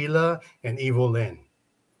about Tila and Evil Lyn.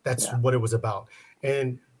 That's what it was about.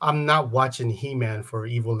 And I'm not watching He-Man for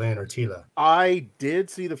Evil Lyn or Tila. I did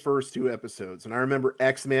see the first 2 episodes, and I remember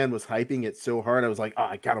X-Man was hyping it so hard. I was like, oh,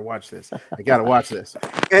 I gotta watch this. I gotta watch this.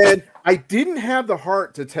 And I didn't have the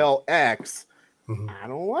heart to tell X, I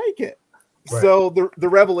don't like it. Right. So the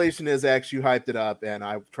revelation is, X, you hyped it up, and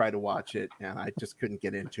I tried to watch it, and I just couldn't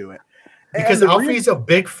get into it. Because Alfie's a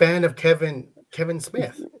big fan of Kevin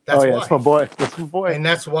Smith. That's why. That's my boy. That's my boy. And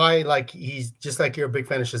that's why, like, he's just like you're a big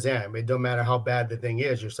fan of Shazam. It don't matter how bad the thing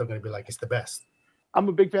is, you're still going to be like, it's the best. I'm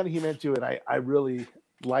a big fan of He-Man too, and I really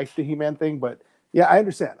like the He-Man thing. But yeah, I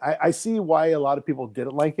understand. I see why a lot of people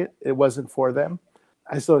didn't like it. It wasn't for them.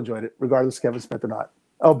 I still enjoyed it, regardless of Kevin Smith or not.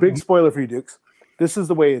 Oh, big spoiler for you, Dukes. This is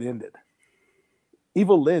the way it ended.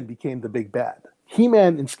 Evil Lyn became the big bad.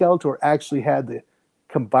 He-Man and Skeletor actually had to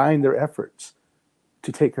combine their efforts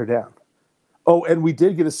to take her down. Oh, and we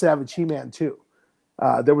did get a Savage He-Man too.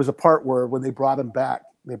 There was a part where when they brought him back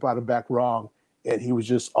wrong, and he was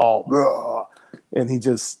just all, Bruh, and he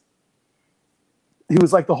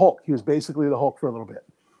was like the Hulk. He was basically the Hulk for a little bit.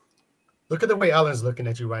 Look at the way Alan's looking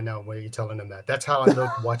at you right now when you're telling him that. That's how I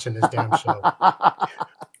look watching this damn show.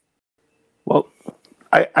 Well,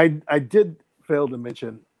 I did fail to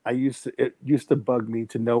mention, it used to bug me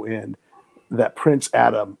to no end that Prince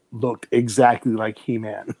Adam looked exactly like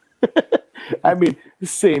He-Man. I mean,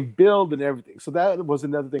 same build and everything. So that was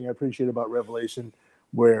another thing I appreciate about Revelation,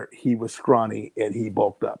 where he was scrawny and he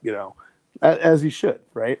bulked up, as he should,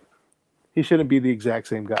 right? He shouldn't be the exact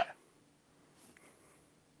same guy.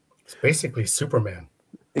 It's basically Superman.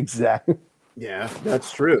 Exactly. Yeah,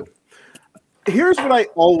 that's true. Here's what I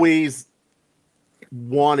always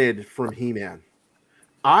wanted from He-Man.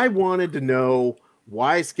 I wanted to know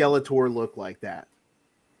why Skeletor looked like that.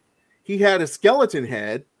 He had a skeleton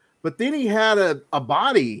head, but then he had a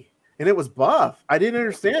body, and it was buff. I didn't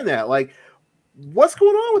understand that. Like, what's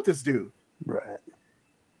going on with this dude? Right.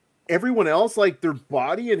 Everyone else, like, their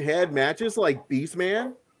body and head matches, like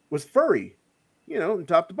Beastman was furry, from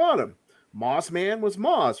top to bottom. Moss Man was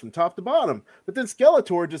Moss from top to bottom. But then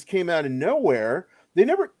Skeletor just came out of nowhere. They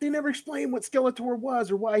never explained what Skeletor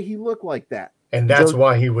was or why he looked like that. And that's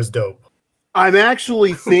why he was dope. I'm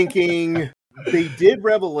actually thinking they did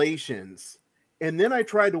Revelations, and then I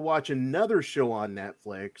tried to watch another show on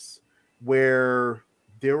Netflix where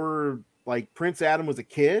there were, like, Prince Adam was a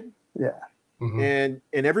kid. Yeah. Mm-hmm.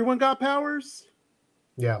 And everyone got powers.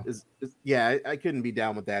 Yeah. I couldn't be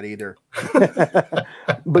down with that either.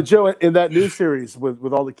 But Joe, in that new series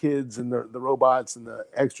with all the kids and the robots and the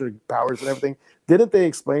extra powers and everything, didn't they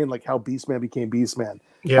explain like how Beastman became Beastman,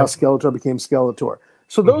 how Skeletor became Skeletor?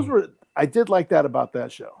 So those were, I did like that about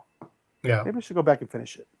that show. Yeah. Maybe I should go back and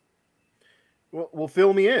finish it. Well,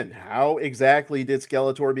 fill me in. How exactly did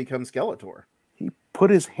Skeletor become Skeletor? He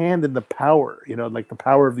put his hand in the power, like the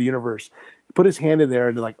power of the universe. He put his hand in there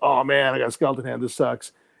and they're like, oh man, I got a skeleton hand. This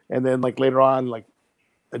sucks. And then like later on, like,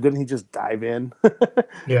 didn't he just dive in?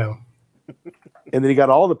 Yeah. And then he got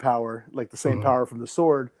all the power, like the same power from the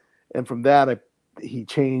sword. And from that, he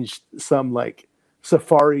changed some like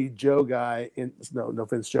Safari Joe guy no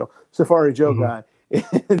offense, Joe, Safari Joe guy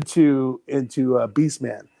into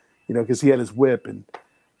Beastman, because he had his whip and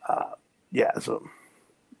yeah. So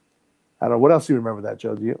I don't know. What else do you remember that,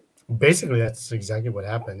 Joe? Do you? Basically, that's exactly what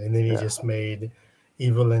happened. And then he Yeah. just made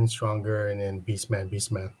Evelyn stronger and then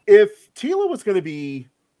Beastman. If Tila was going to be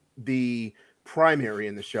the primary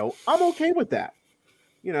in the show, I'm okay with that.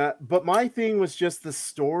 But my thing was just the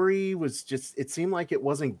story was just, it seemed like it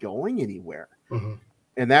wasn't going anywhere. Mm-hmm.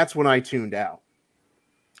 And that's when I tuned out.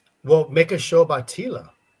 Well, make a show about Tila.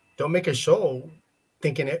 Don't make a show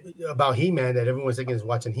thinking about He-Man that everyone's thinking is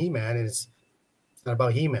watching He-Man, and it's not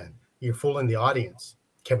about He-Man. You're fooling the audience,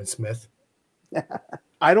 Kevin Smith.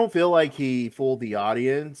 I don't feel like he fooled the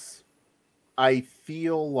audience. I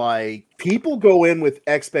feel like people go in with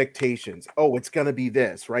expectations. Oh, it's going to be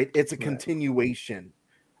this, right? It's a continuation.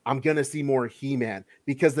 I'm going to see more He-Man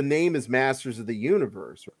because the name is Masters of the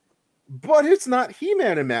Universe. But it's not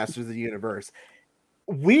He-Man and Masters of the Universe.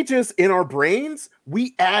 We just, in our brains,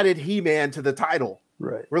 we added He-Man to the title.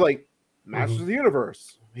 Right. We're like, Masters of the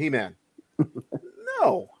Universe, He-Man.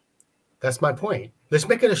 No. That's my point. Let's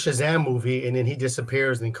make it a Shazam movie, and then he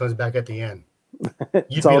disappears and then comes back at the end.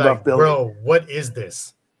 You'd be like, bro, what is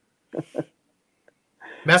this?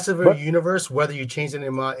 Masters of the Universe, whether you change it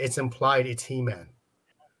or not, it's implied it's He-Man.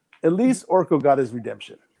 At least Orko got his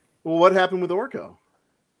redemption. Well, what happened with Orko?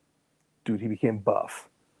 Dude, he became buff.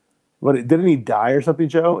 But didn't he die or something,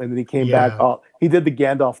 Joe? And then he came back. Oh, he did the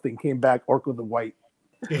Gandalf thing, came back, Orko the White.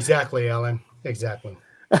 Exactly, Alan. Exactly.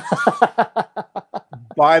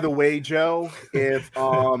 By the way, Joe, if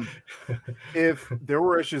there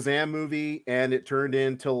were a Shazam movie and it turned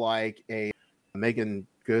into like a Megan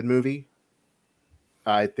Good movie,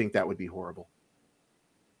 I think that would be horrible.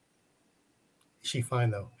 She fine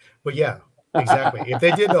though. But yeah, exactly. If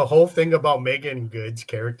they did the whole thing about Megan Good's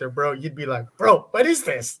character, bro, you'd be like, bro, what is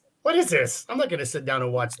this? What is this? I'm not going to sit down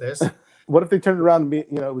and watch this. What if they turned around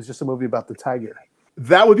and it was just a movie about the tiger?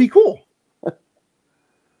 That would be cool.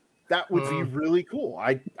 That would be really cool.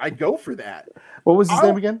 I'd go for that. What was his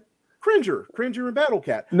name again? Cringer and Battle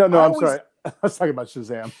Cat. No, I'm sorry. I was talking about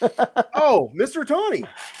Shazam. Oh, Mr. Tawny.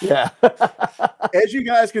 Yeah. As you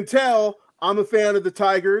guys can tell, I'm a fan of the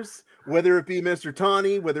Tigers, whether it be Mr.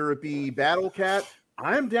 Tawny, whether it be Battle Cat.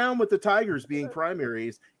 I'm down with the Tigers being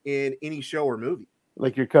primaries in any show or movie.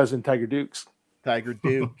 Like your cousin, Tiger Dukes. Tiger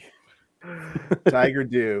Duke. Tiger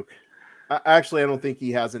Duke. Actually, I don't think he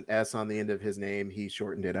has an S on the end of his name. He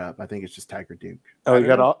shortened it up. I think it's just Tiger Duke. Oh,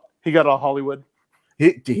 he got all Hollywood.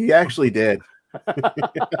 He actually did.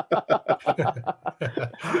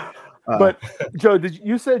 But Joe, did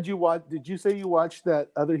you say you watched that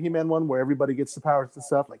other He-Man one where everybody gets the powers and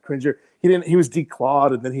stuff? Like Cringer, he was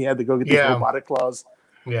declawed and then he had to go get these robotic claws.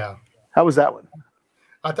 Yeah. How was that one?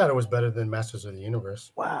 I thought it was better than Masters of the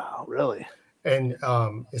Universe. Wow, really? And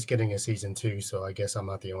it's getting a season 2, so I guess I'm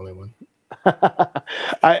not the only one.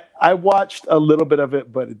 I watched a little bit of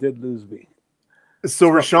it, but it did lose me. So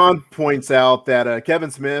Rashawn points out that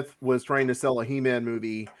Kevin Smith was trying to sell a He-Man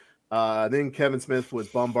movie. Then Kevin Smith was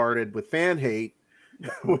bombarded with fan hate,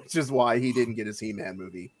 which is why he didn't get his He-Man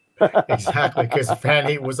movie. Exactly, because fan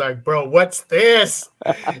hate was like, bro, what's this?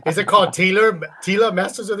 Is it called Tila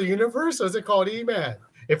Masters of the Universe, or is it called He-Man?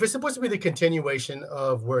 If it's supposed to be the continuation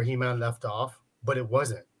of where He-Man left off, but it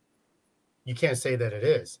wasn't, you can't say that it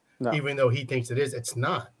is. No. Even though he thinks it is, it's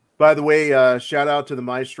not. By the way, shout out to the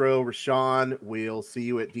maestro, Rashawn. We'll see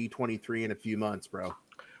you at D23 in a few months, bro.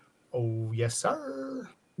 Oh, yes, sir.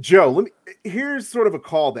 Joe, here's sort of a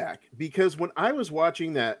callback, because when I was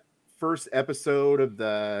watching that first episode of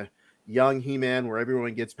the Young He-Man where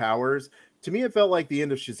everyone gets powers, to me it felt like the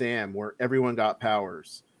end of Shazam where everyone got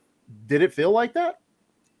powers. Did it feel like that?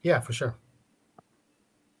 Yeah, for sure.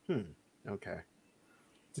 Okay.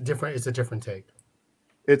 It's a different take.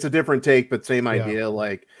 It's a different take, but same idea.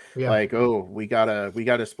 Like, oh, we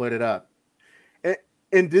gotta split it up.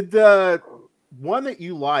 And did the one that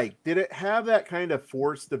you liked, did it have that kind of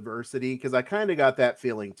forced diversity? Because I kind of got that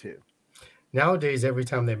feeling too. Nowadays, every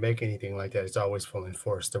time they make anything like that, it's always full of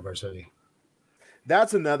forced diversity.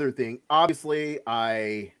 That's another thing. Obviously,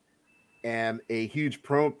 I am a huge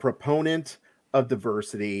proponent of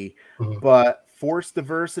diversity, but forced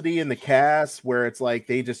diversity in the cast where it's like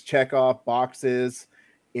they just check off boxes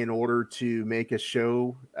in order to make a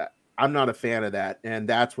show, I'm not a fan of that. And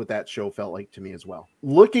that's what that show felt like to me as well.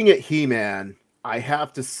 Looking at He-Man, I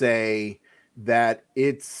have to say that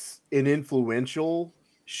it's an influential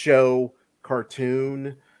show,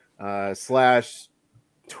 cartoon /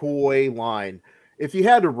 toy line. If you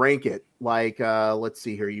had to rank it, like, let's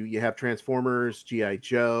see here, you have Transformers, G.I.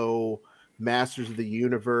 Joe, Masters of the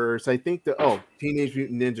Universe. I think Teenage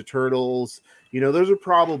Mutant Ninja Turtles, those are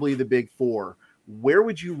probably the big four. Where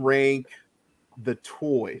would you rank the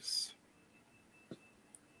toys?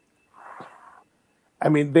 I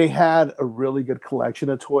mean, they had a really good collection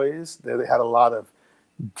of toys. They had a lot of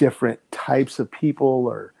different types of people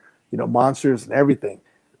or, monsters and everything.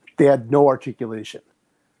 They had no articulation.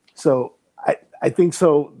 So I think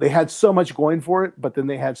so. They had so much going for it, but then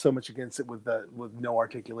they had so much against it with no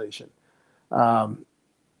articulation. I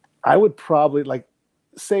would probably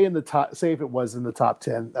say if it was in the top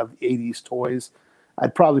 10 of 80s toys,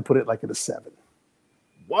 I'd probably put it at a 7.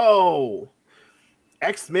 Whoa.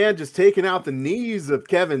 X-Man just taking out the knees of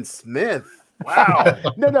Kevin Smith. Wow.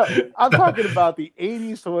 No, I'm talking about the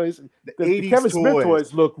 80s toys. The 80s Kevin Smith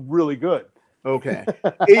toys look really good. Okay.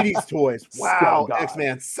 80s toys. Wow. God.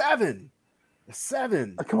 X-Man 7.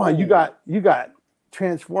 7. Come on, you got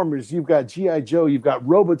Transformers, you've got G.I. Joe, you've got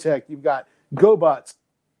Robotech, you've got GoBots.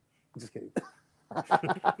 Just kidding.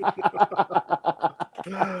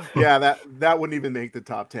 Yeah, that wouldn't even make the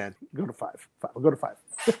top 10. Go to 5. We'll go to 5.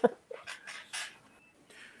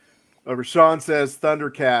 Rashawn says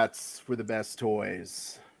Thundercats were the best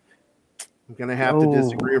toys. I'm gonna have to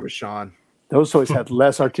disagree with Rashawn. Those toys had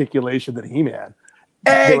less articulation than He-Man.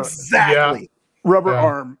 Exactly. Rubber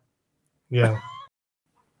arm. Yeah.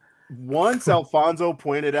 Once Alfonso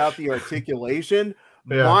pointed out the articulation,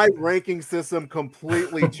 my ranking system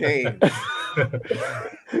completely changed.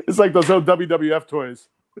 It's like those old WWF toys.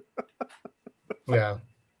 Yeah.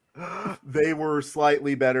 They were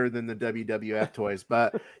slightly better than the WWF toys,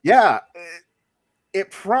 but yeah,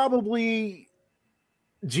 it probably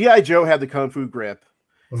G.I. Joe had the Kung Fu grip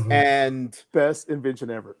and best invention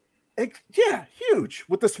ever. Huge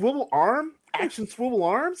with the swivel arm, action swivel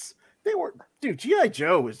arms. They were, dude, G.I.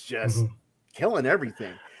 Joe was just killing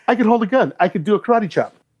everything. I could hold a gun. I could do a karate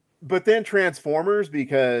chop. But then Transformers,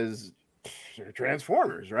 because they're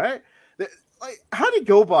Transformers, right? How did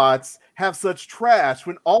GoBots have such trash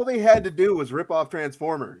when all they had to do was rip off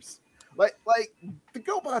Transformers? Like the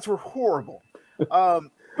GoBots were horrible. But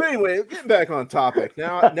anyway, getting back on topic.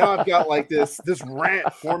 Now I've got this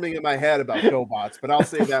rant forming in my head about GoBots, but I'll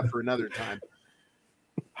save that for another time.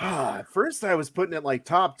 At first I was putting it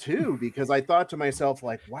top 2 because I thought to myself,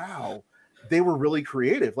 wow, they were really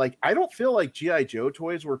creative. I don't feel like G.I. Joe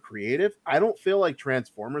toys were creative. I don't feel like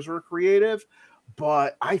Transformers were creative,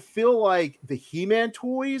 but I feel like the He-Man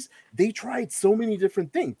toys, they tried so many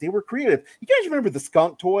different things. They were creative. You guys remember the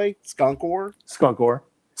skunk toy? Skunkor? Stinkor.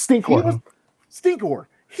 Stinkor.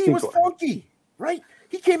 He was funky, right?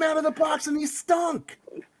 He came out of the box and he stunk.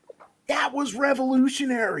 That was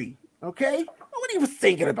revolutionary, okay? Nobody was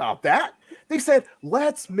thinking about that. They said,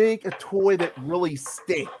 let's make a toy that really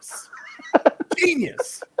stinks.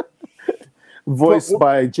 Genius. Voiced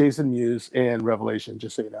by Jason Mewes in Revelation,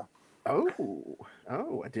 just so you know.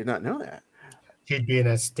 Oh, I did not know that. He'd be in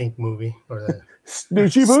a Stink movie or the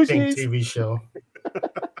Snoochie Stink TV show.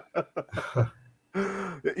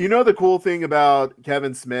 The cool thing about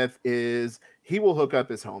Kevin Smith is he will hook up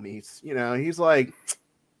his homies. He's like,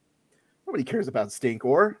 nobody cares about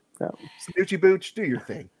Stinkor. No. Snoochie Booch, do your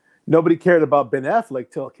thing. Nobody cared about Ben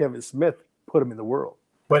Affleck till Kevin Smith put him in the world.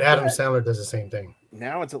 But Adam Sandler does the same thing.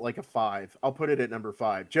 Now it's at a 5. I'll put it at number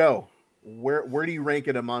 5. Joe, where do you rank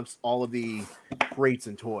it amongst all of the crates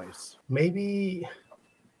and toys? Maybe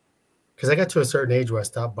because I got to a certain age where I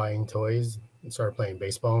stopped buying toys and started playing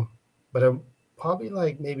baseball. But I'm probably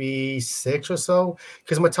maybe 6 or so.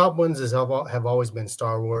 Because my top ones have always been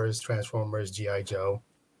Star Wars, Transformers, G.I. Joe.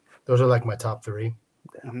 Those are my top 3.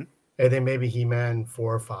 Mm-hmm. And then maybe He-Man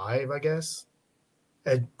 4 or 5, I guess.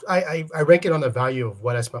 And I rank it on the value of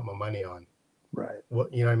what I spent my money on. Right.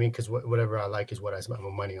 What, you know what I mean? Because whatever I like is what I spent my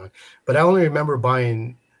money on. But I only remember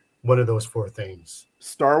buying one of those 4 things.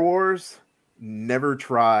 Star Wars never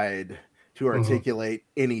tried to articulate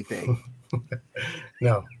anything.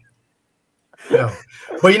 No.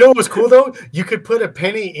 But you know what was cool though? You could put a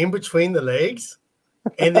penny in between the legs,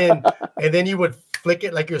 and then you would flick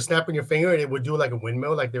it like you're snapping your finger, and it would do like a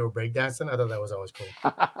windmill, like they were breakdancing. I thought that was always cool.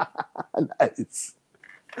 Nice.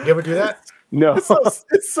 You ever do that? No.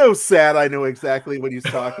 It's so sad. I know exactly what he's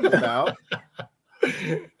talking about.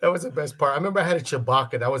 That was the best part. I remember I had a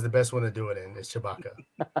Chewbacca. That was the best one to do it in. It's Chewbacca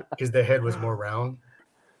because the head was more round.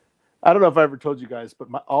 I don't know if I ever told you guys, but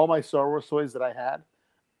all my Star Wars toys that I had,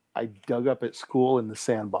 I dug up at school in the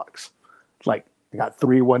sandbox. I got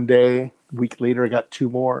 3 one day. A week later, I got 2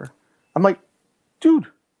 more. I'm like, dude,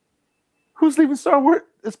 who's leaving Star Wars?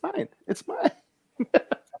 It's mine. It's mine.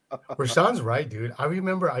 Rashawn's right, dude. I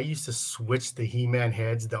remember I used to switch the He-Man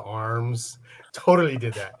heads, the arms. Totally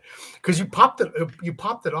did that. Because you popped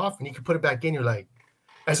it off and you could put it back in. You're like,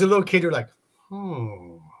 as a little kid, you're like,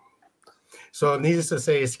 So needless to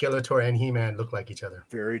say, Skeletor and He-Man look like each other.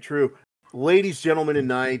 Very true. Ladies, gentlemen, and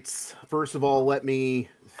knights, first of all, let me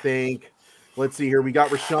thank, let's see here, we got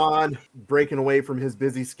Rashawn breaking away from his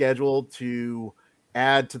busy schedule to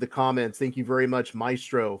add to the comments. Thank you very much,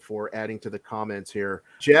 Maestro, for adding to the comments here.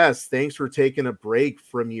 Jess, thanks for taking a break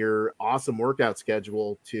from your awesome workout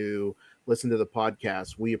schedule to listen to the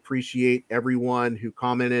podcast. We appreciate everyone who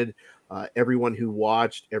commented, everyone who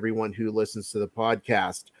watched, everyone who listens to the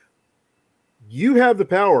podcast. You have the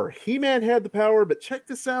power. He-Man had the power, but check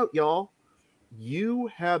this out, y'all. You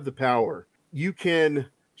have the power. You can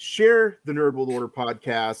share the Nerd World Order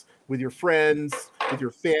podcast with your friends, with your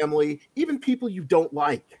family, even people you don't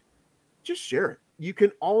like. Just share it. You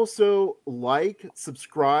can also like,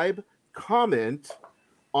 subscribe, comment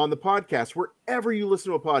on the podcast wherever you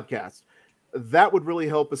listen to a podcast. That would really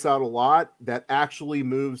help us out a lot. That actually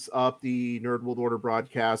moves up the Nerd World Order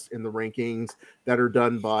broadcast in the rankings that are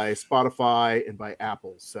done by Spotify and by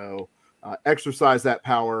Apple. So exercise that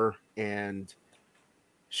power and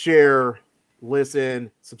share, listen,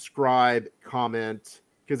 subscribe, comment,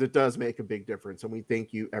 because it does make a big difference. And we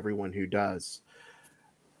thank you, everyone who does.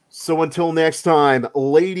 So until next time,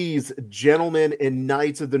 ladies, gentlemen, and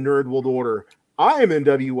knights of the Nerd World Order, I am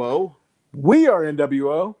NWO. We are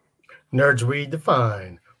NWO. Nerds Read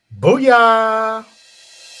Define. Booyah!